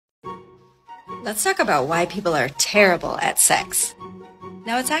Let's talk about why people are terrible at sex.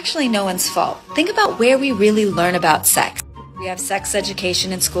 Now, it's actually no one's fault. Think about where we really learn about sex. We have sex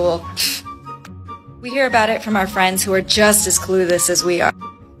education in school. We hear about it from our friends who are just as clueless as we are.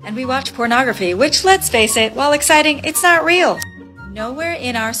 And we watch pornography, which, let's face it, while exciting, it's not real. Nowhere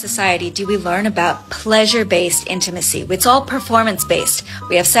in our society do we learn about pleasure-based intimacy. It's all performance-based.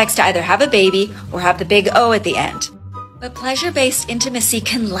 We have sex to either have a baby or have the big O at the end. But pleasure-based intimacy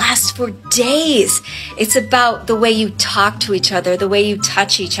can last for days. It's about the way you talk to each other, the way you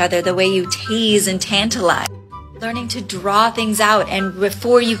touch each other, the way you tease and tantalize. Learning to draw things out, and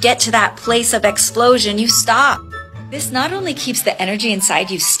before you get to that place of explosion, you stop. This not only keeps the energy inside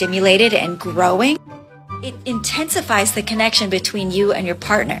you stimulated and growing, it intensifies the connection between you and your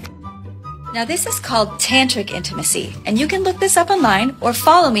partner. Now, this is called tantric intimacy, and you can look this up online or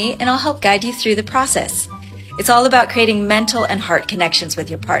follow me and I'll help guide you through the process. It's all about creating mental and heart connections with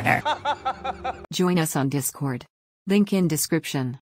your partner. Join us on Discord. Link in description.